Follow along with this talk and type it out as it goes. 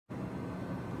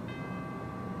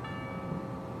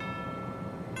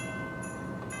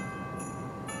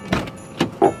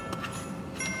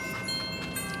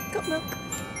Milk, milk.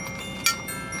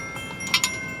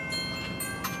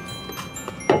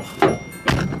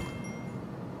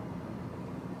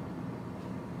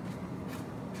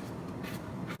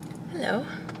 Hello.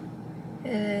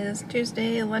 It is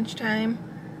Tuesday, lunchtime.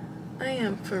 I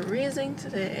am freezing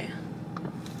today.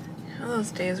 All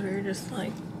those days we were just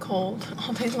like cold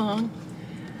all day long.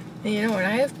 And you know what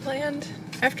I have planned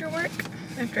after work?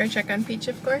 After I check on Peach,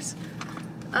 of course.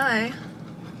 I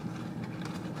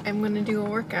am going to do a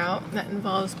workout that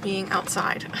involves being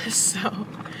outside. So,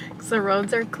 because the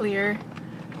roads are clear,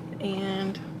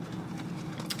 and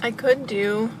I could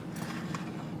do,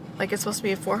 like, it's supposed to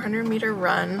be a 400-meter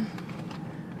run.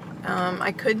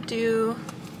 I could do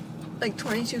like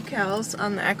 22 cals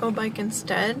on the Echo bike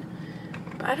instead,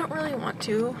 but I don't really want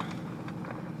to.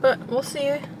 But we'll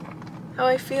see how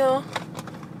I feel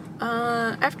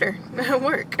after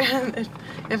work.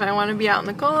 If I want to be out in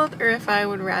the cold or if I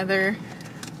would rather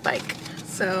bike.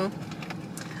 So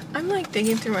I'm like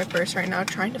digging through my purse right now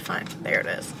trying to find, there it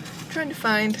is, trying to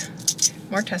find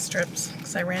more test strips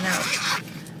because I ran out.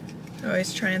 I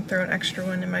always try and throw an extra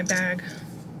one in my bag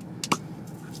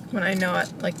when I know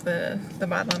it, like the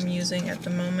bottle I'm using at the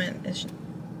moment is,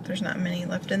 there's not many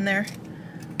left in there.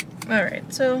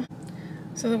 Alright, so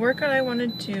the workout I want to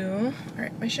do,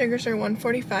 alright, my sugars are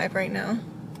 145 right now.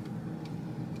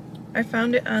 I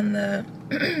found it on the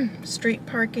street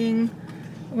parking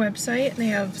website. They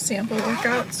have sample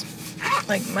workouts,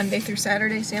 like Monday through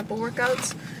Saturday sample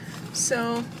workouts.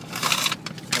 So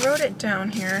I wrote it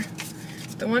down here.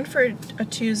 The one for a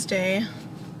Tuesday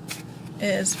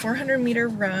is 400-meter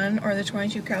run, or the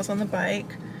 22 cals on the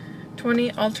bike, 20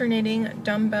 alternating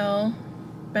dumbbell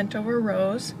bent over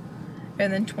rows,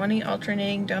 and then 20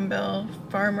 alternating dumbbell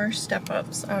farmer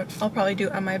step-ups. I'll probably do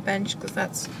it on my bench because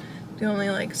that's the only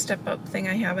like step-up thing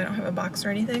I have. I don't have a box or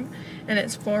anything, and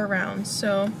it's 4 rounds.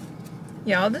 So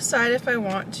yeah, I'll decide if I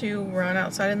want to run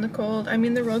outside in the cold. I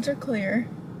mean, the roads are clear.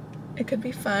 It could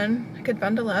be fun. I could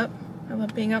bundle up. I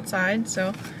love being outside.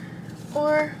 So,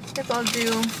 or if I'll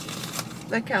do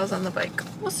the cows on the bike.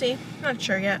 We'll see. Not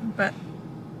sure yet, but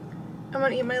I'm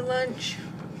gonna eat my lunch.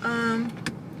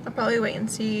 I'll probably wait and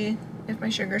see if my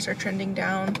sugars are trending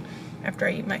down after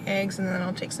I eat my eggs, and then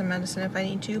I'll take some medicine if I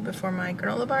need to before my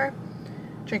granola bar.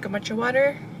 Drink a bunch of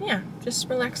water. Yeah, just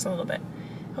relax a little bit.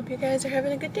 Hope you guys are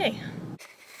having a good day.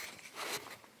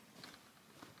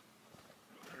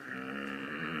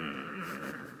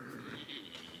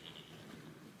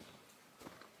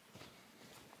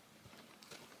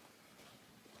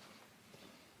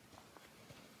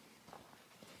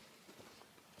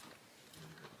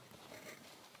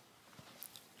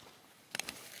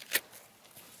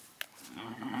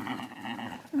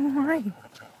 Alright.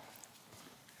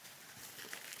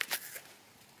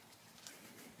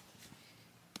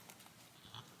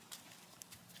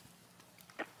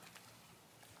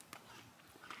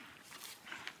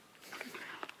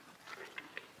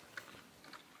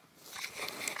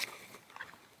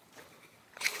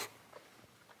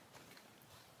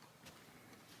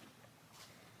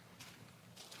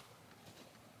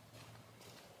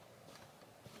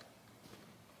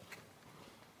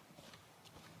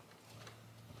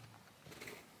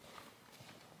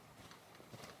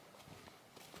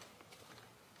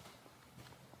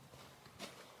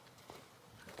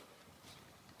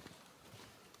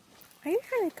 Are you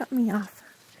trying to cut me off?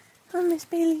 Oh, Miss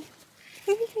Bailey.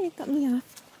 Are you trying to cut me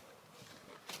off?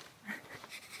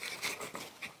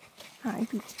 Hi,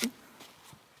 Peachy.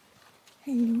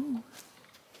 Hello.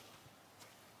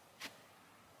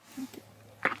 Okay.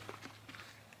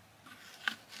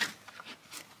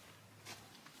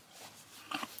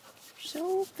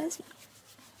 So fuzzy.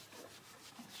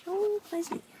 So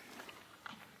fuzzy.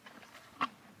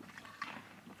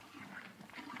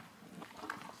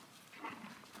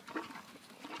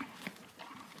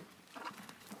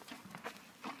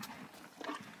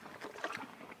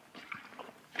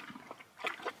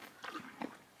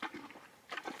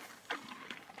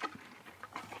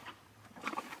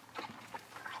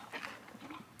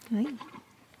 Hi.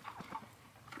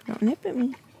 Don't nip at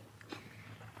me.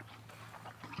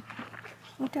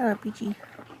 What are Peachy?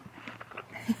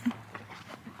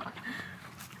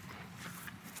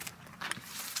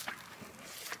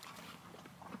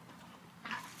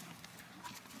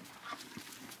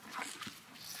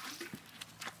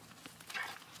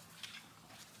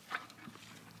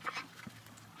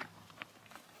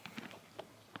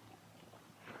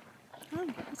 Oh,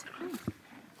 what's it called?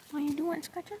 Why you doing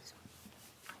scratches?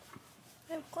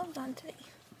 I have gloves on today.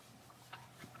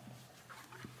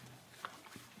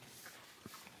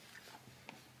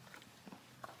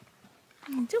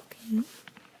 It's okay.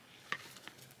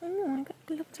 I know, I got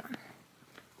gloves on.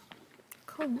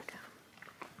 cold.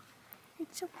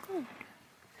 It's so cold.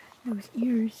 Those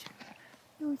ears.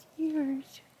 Those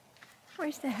ears.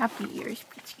 Where's the happy ears,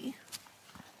 Peachy?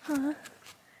 Huh?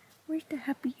 Where's the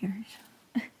happy ears?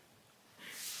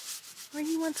 Where do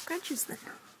you want scratches then?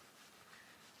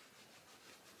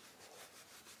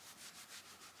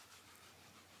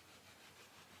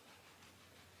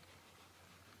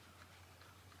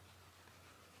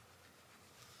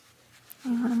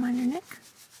 You want them on your neck?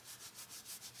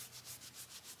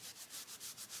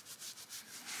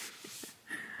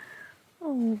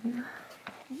 Oh,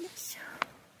 yes.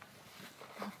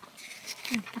 Oh,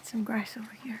 let's get some grass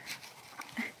over here.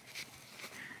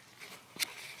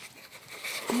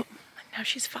 Oh, now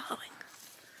she's following.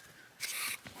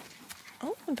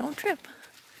 Oh, don't trip.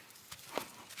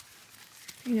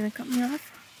 Are you gonna cut me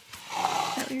off?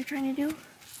 Is that what you're trying to do?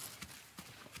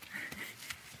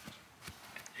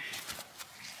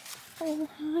 Oh,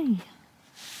 hi.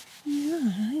 Yeah,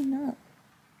 I know.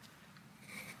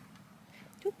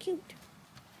 Too cute.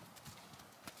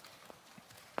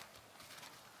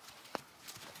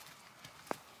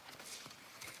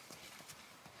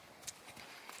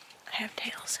 I have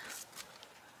tails.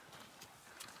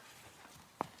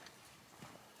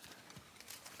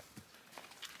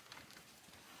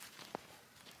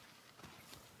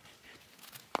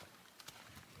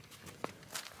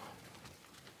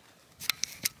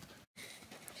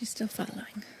 She's still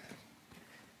following.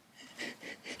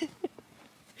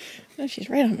 Oh, she's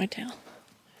right on my tail.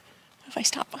 If I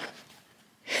stop.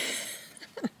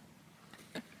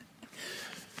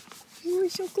 You were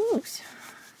so close.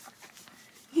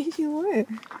 Yes, you were.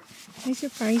 I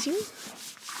surprised you.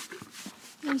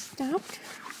 I stopped.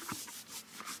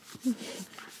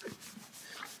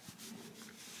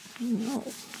 I know.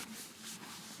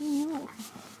 I know.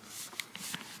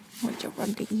 Want to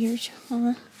rub the ears,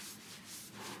 huh?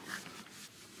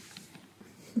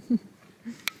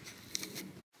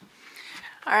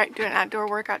 Alright, doing an outdoor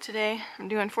workout today. I'm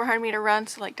doing 400-meter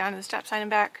runs, like down to the stop sign and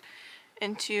back,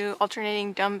 into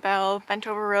alternating dumbbell bent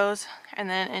over rows, and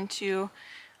then into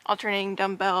alternating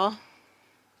dumbbell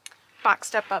box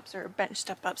step ups or bench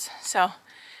step ups. So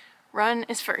run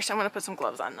is first. I'm going to put some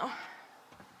gloves on though.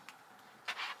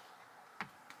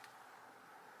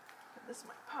 Put this in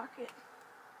my pocket.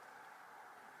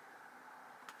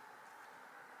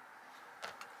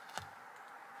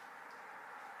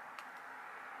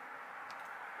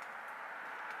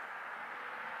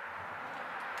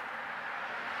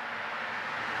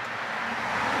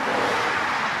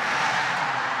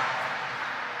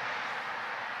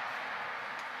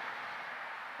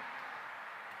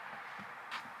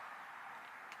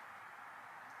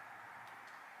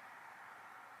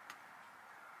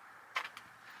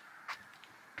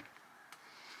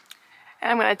 And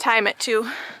I'm going to time it too.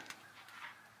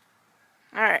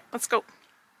 Alright, let's go.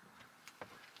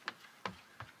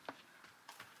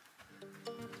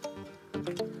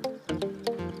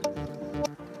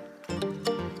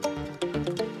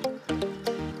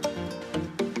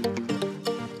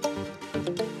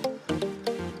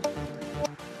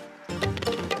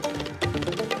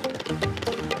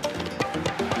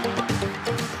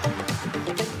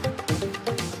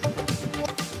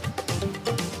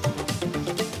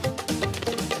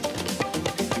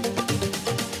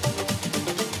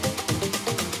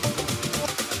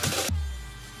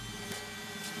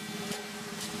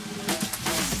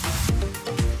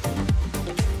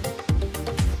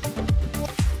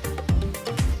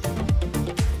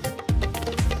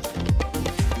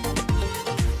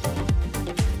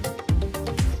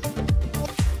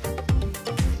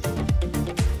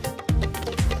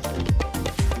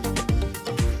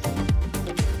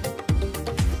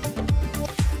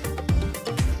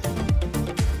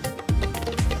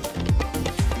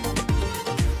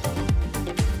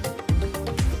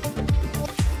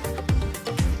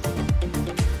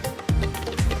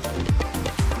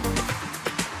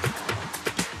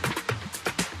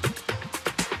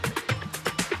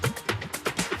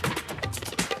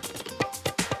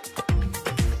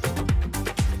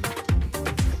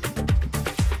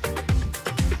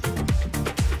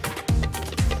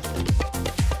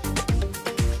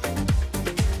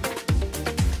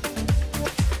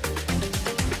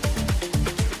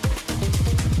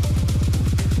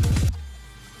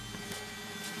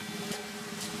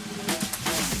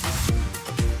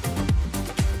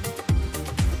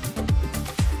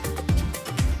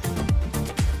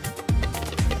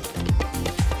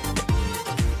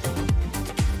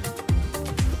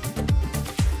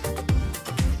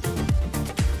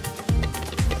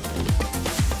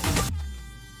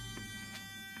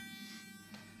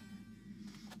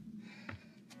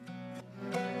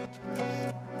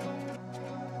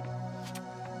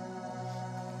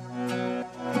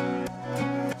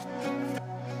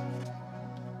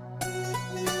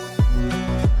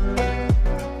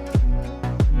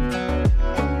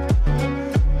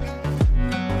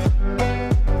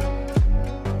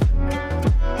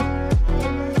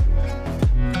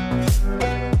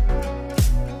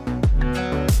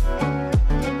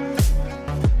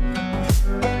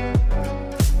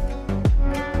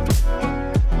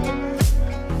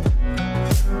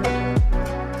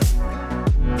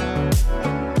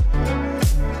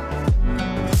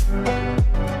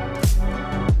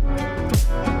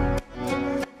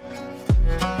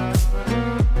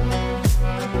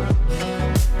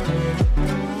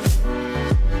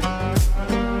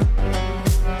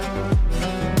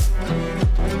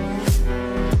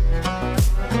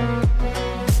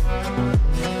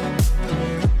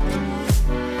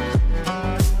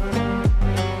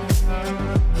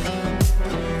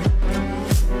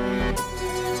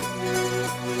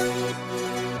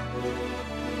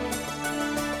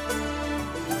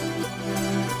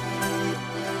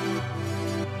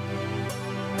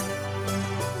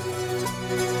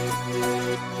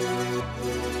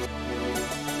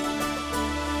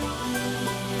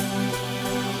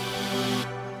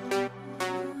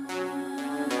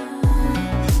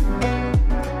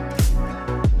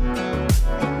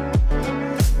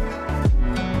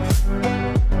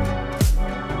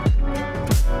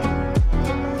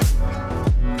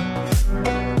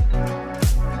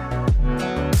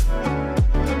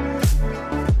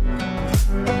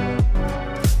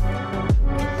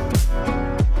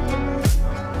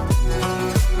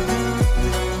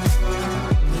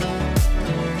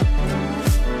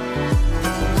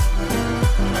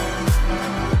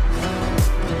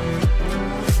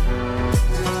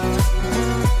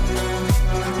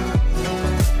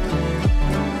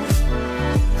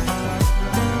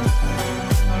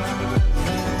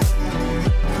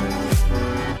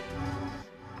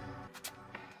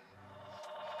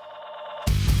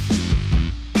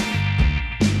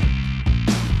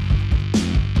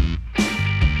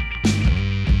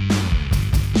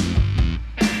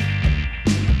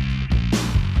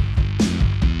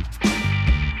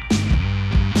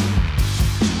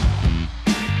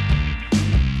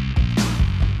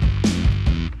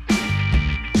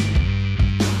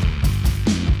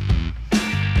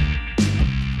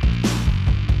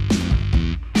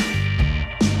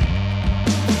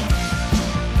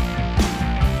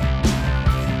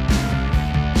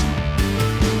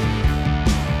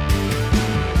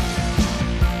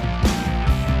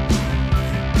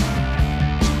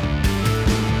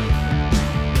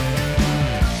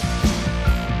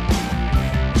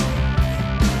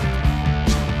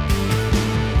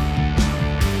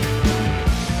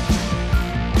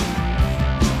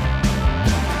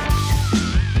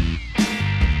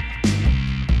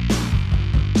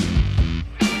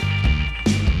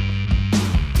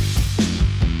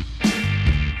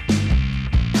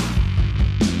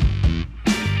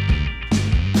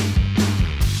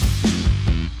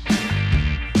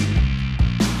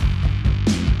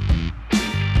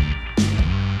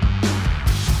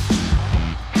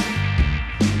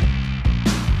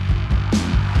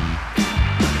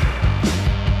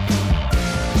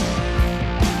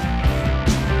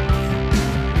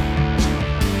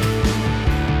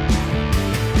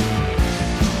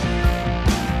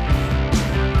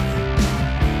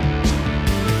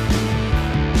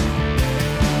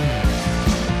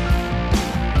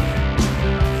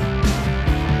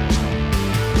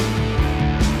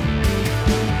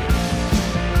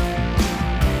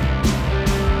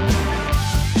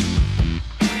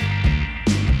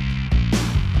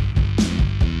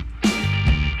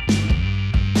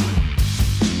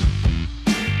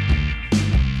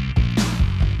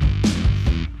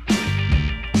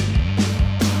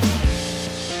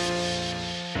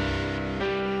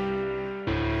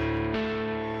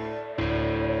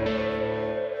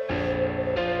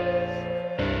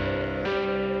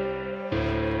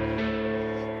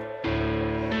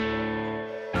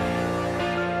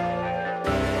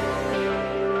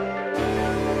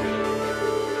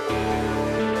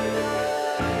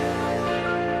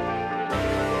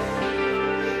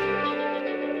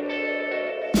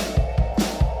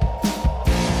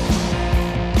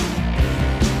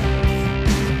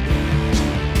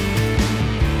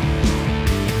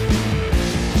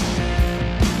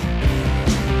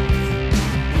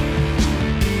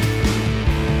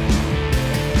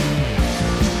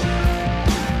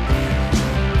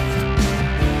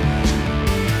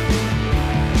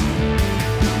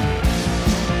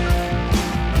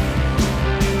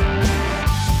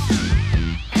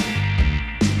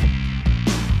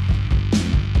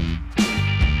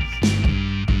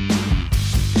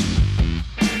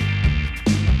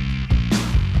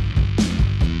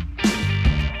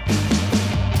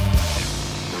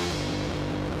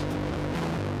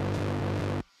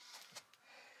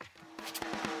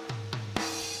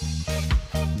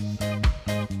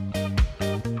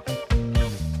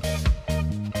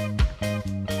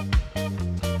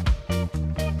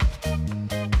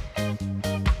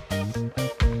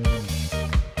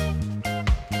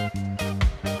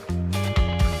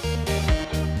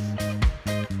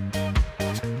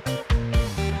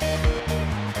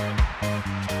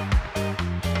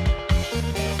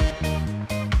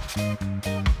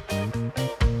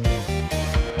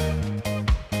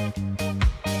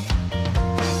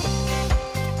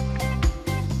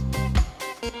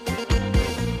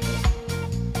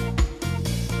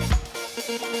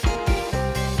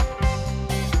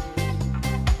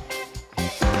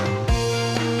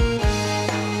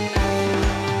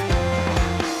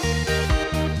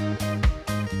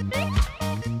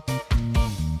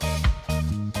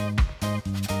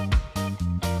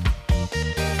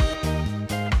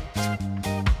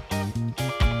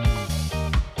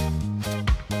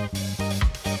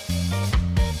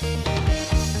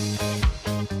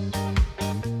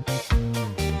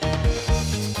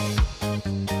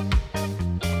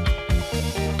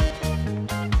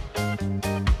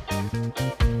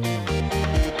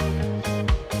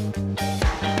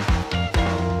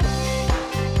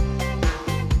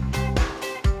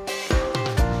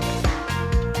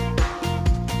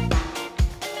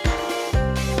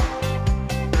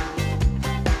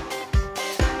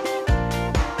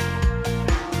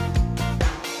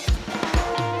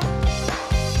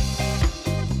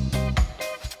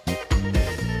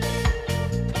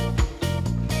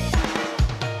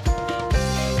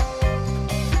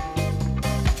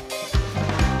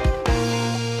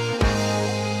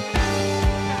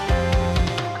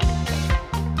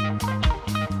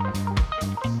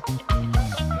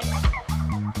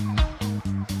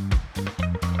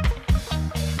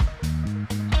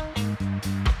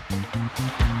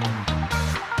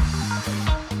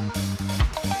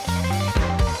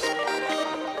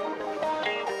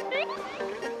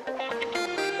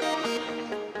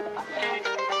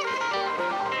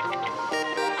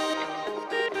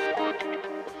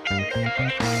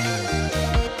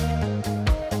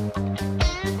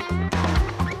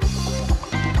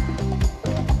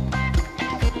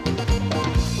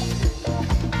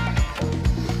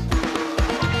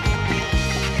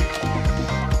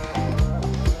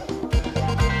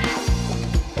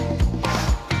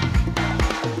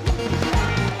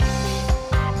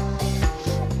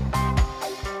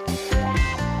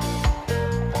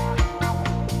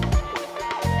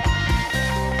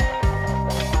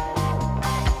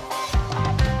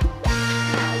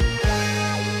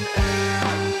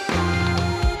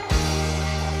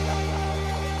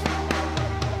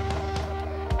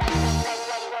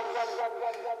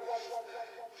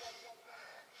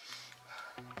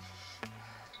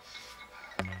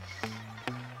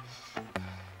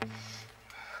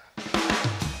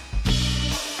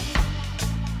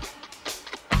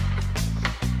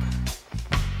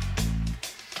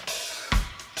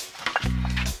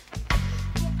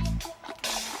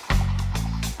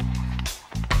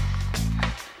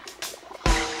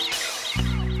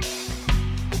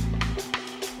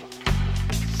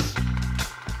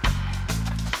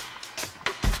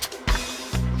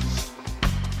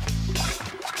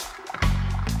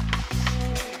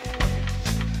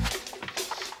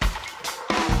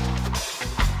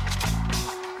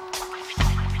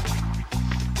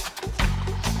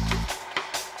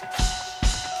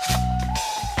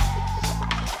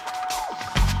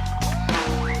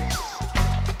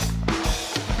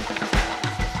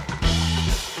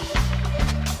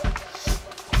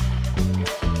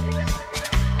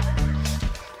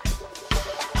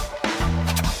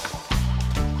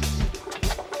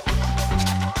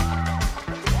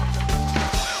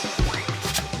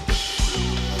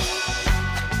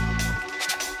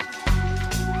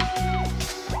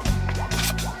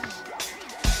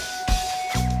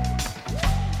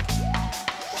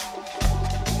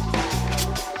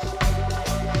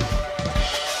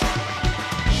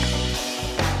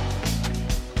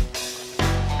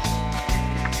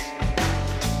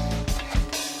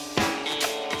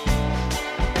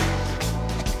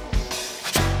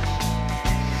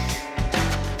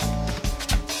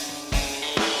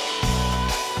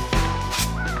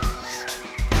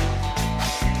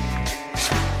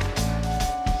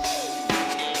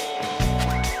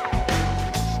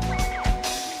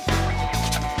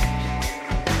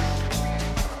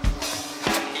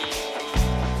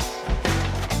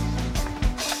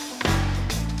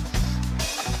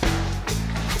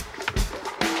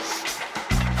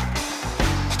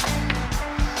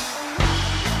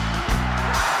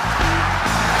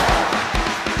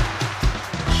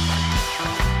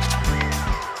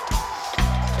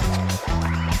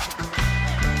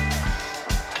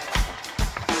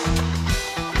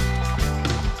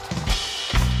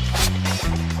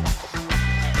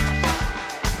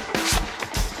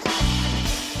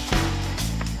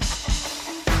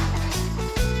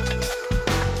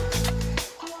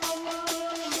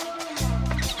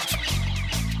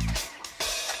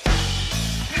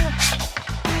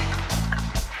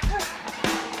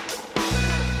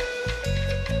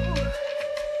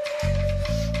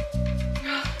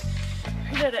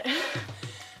 did it.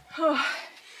 Oh.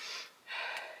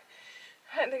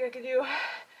 I didn't think I could do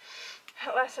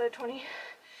that last set of 20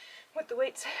 with the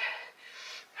weights.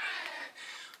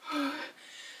 I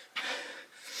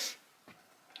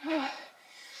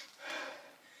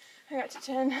got to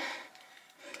 10.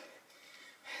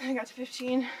 I got to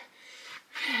 15.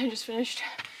 I just finished.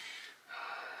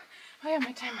 I have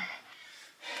my timer.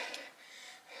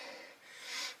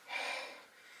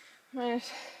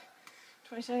 Minus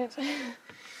 20 seconds.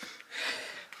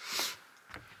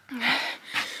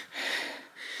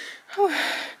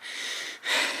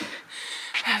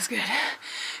 That was good.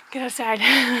 Get outside.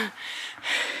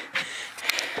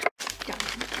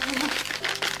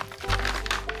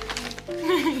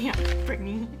 Yeah,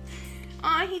 Brittany.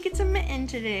 Aw, he gets a mitten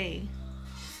today.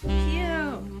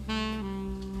 Cute.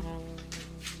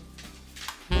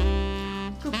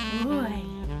 Good boy.